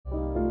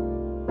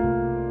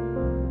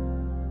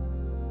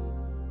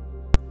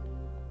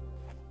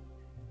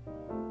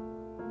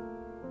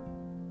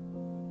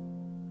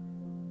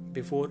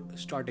Before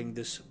starting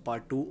this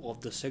part 2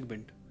 of the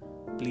segment,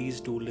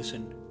 please do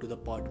listen to the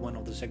part 1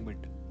 of the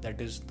segment,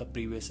 that is the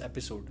previous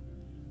episode,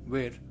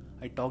 where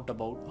I talked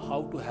about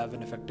how to have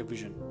an effective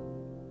vision.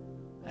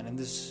 And in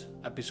this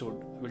episode,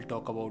 we'll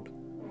talk about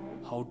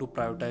how to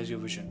prioritize your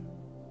vision.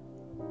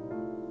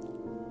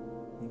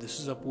 This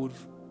is Apurv,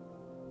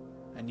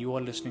 and you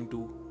are listening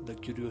to the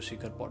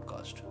CurioSEEKER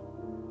podcast.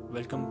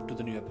 Welcome to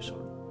the new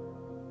episode.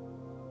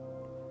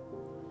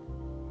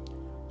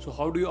 So,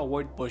 how do you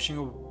avoid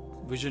pursuing a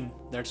vision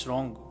that's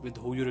wrong with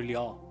who you really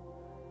are?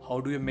 How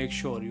do you make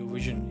sure your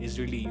vision is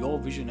really your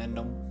vision and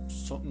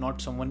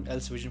not someone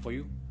else's vision for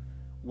you?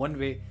 One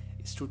way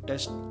is to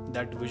test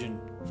that vision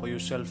for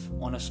yourself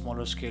on a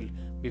smaller scale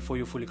before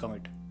you fully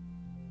commit.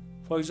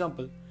 For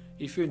example,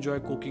 if you enjoy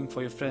cooking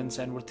for your friends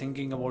and were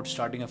thinking about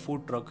starting a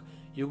food truck,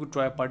 you could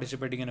try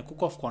participating in a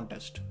cook-off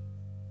contest.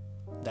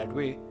 That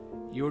way,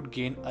 you would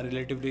gain a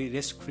relatively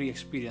risk-free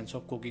experience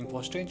of cooking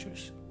for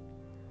strangers,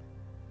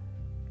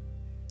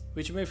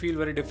 which may feel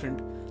very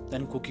different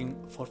than cooking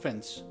for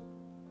friends.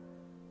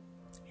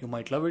 You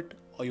might love it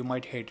or you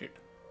might hate it.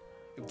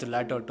 If the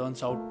latter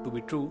turns out to be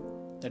true,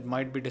 that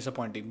might be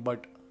disappointing,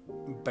 but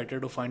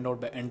better to find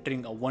out by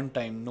entering a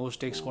one-time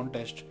no-stakes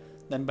contest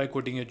than by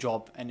quitting your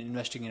job and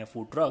investing in a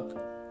food truck,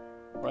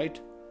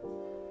 right?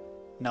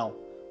 Now,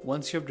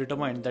 once you have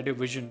determined that your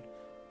vision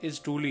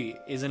is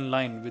in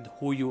line with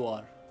who you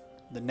are,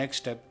 the next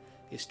step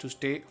is to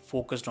stay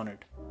focused on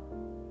it.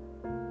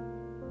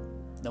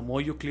 The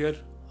more you clear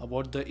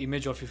about the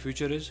image of your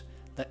future is,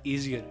 the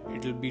easier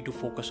it will be to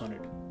focus on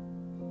it.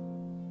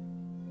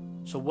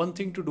 So one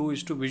thing to do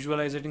is to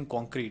visualize it in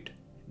concrete,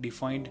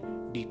 defined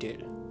detail.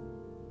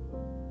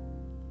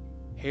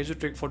 Here's a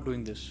trick for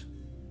doing this.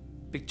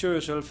 Picture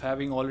yourself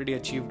having already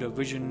achieved a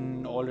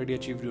vision, already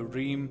achieved your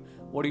dream.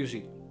 What do you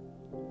see?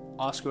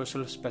 Ask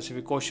yourself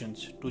specific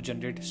questions to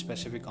generate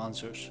specific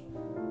answers.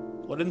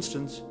 For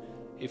instance,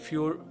 if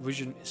your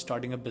vision is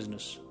starting a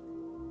business,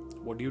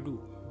 what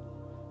do?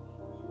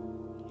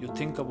 You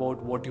think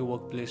about what your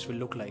workplace will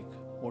look like,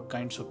 what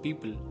kinds of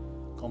people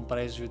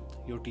comprise with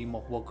your team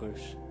of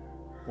workers,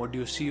 what do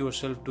you see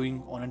yourself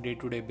doing on a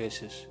day-to-day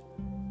basis.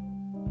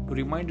 To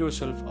remind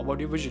yourself about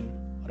your vision,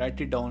 write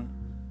it down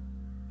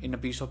in a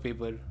piece of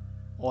paper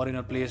or in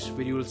a place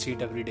where you will see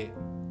it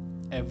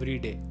every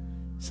day,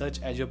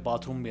 such as your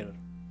bathroom mirror.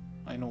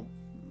 I know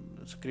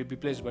it's a creepy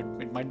place, but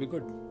it might be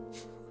good.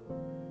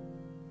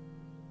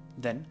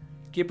 Then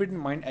keep it in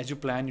mind as you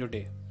plan your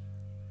day.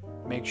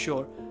 Make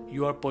sure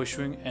you are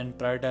pursuing and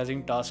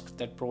prioritizing tasks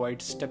that provide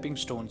stepping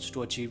stones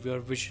to achieve your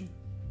vision.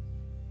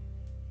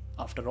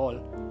 After all,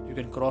 you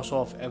can cross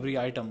off every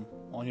item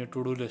on your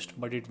to-do list,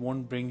 but it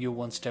won't bring you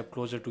one step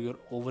closer to your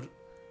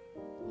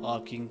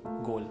overarching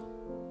goal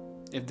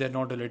if they're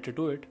not related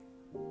to it,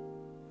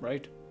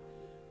 right?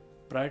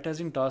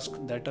 Prioritizing tasks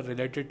that are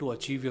related to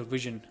achieve your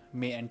vision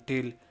may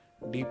entail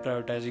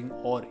deprioritizing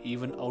or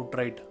even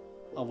outright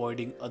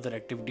avoiding other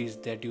activities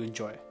that you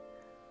enjoy,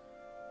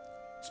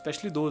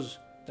 especially those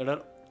that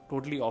are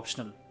totally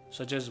optional,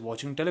 such as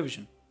watching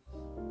television.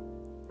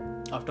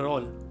 After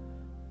all,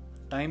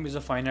 time is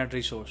a finite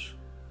resource.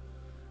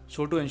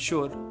 So to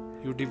ensure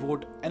you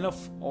devote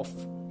enough of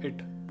it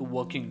to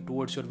working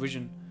towards your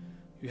vision,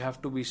 you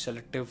have to be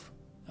selective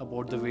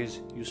about the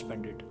ways you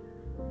spend it.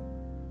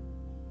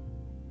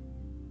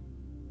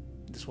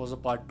 This was the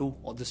part 2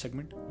 of this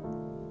segment.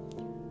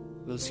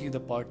 We'll see the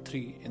part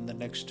 3 in the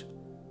next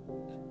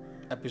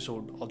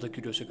episode of the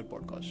CurioSEEKER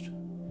podcast.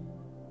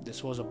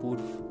 This was Apurv,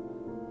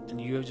 and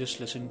you have just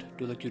listened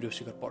to the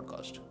CurioSEEKER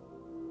podcast.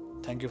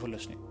 Thank you for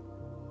listening.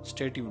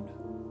 Stay tuned.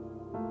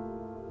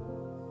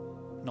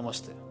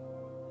 Namaste.